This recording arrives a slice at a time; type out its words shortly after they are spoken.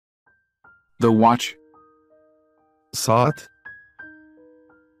The watch. Saat.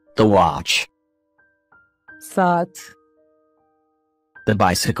 The watch. Saat. The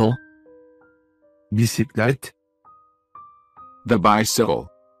bicycle. Bisiklet. The bicycle.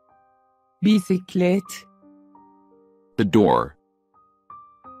 Bisiklet. The door.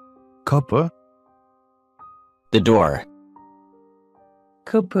 Kapı. The door.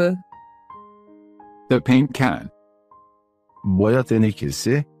 Kapı. The paint can. Boya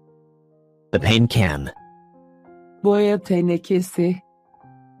tenekesi. The paint can. Boya tenekesi.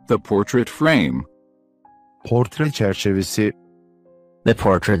 The portrait frame. Portre çerçevesi. The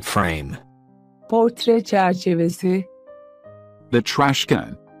portrait frame. Portre çerçevesi. The trash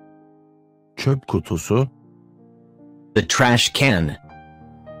can. Çöp kutusu. The trash can.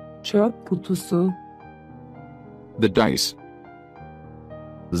 Çöp kutusu. The dice.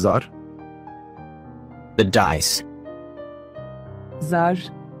 Zar. The dice.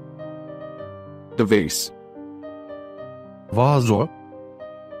 Zar. The vase. Vazo.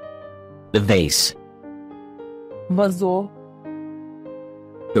 The vase. Vazo.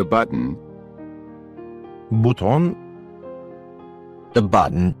 The button. Buton. The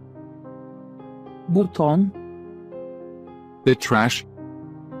button. Buton. The trash.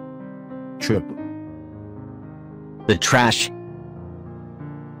 Çöp. The trash.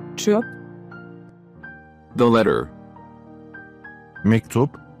 Çöp. The letter.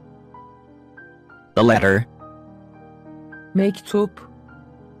 Mektup. The letter. Mektup.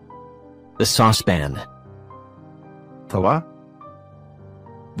 The saucepan. Tava.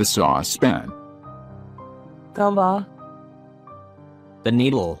 The saucepan. Tava. The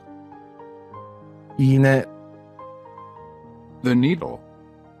needle. İğne. The needle.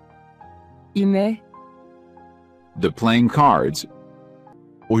 İğne. The playing cards.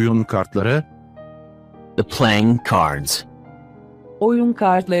 Oyun kartları. The playing cards. Oyun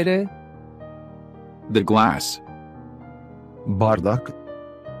kartları. The glass. Bardak.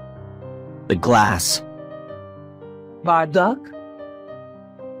 The glass. Bardak.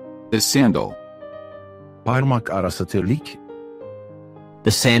 The sandal. Parmak arası terlik.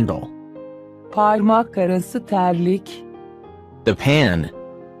 The sandal. Parmak arası terlik. The pan.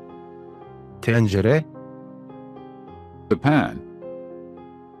 Tencere. The pan.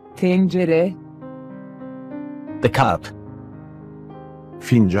 Tencere. The cup.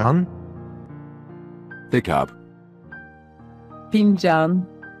 Fincan. The cup. Fincan.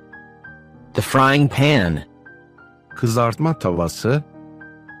 The frying pan. Kızartma tavası.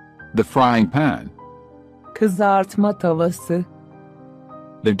 The frying pan. Kızartma tavası.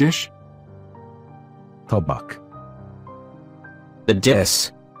 The dish. Tabak. The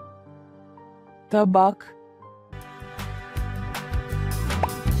dish. Tabak.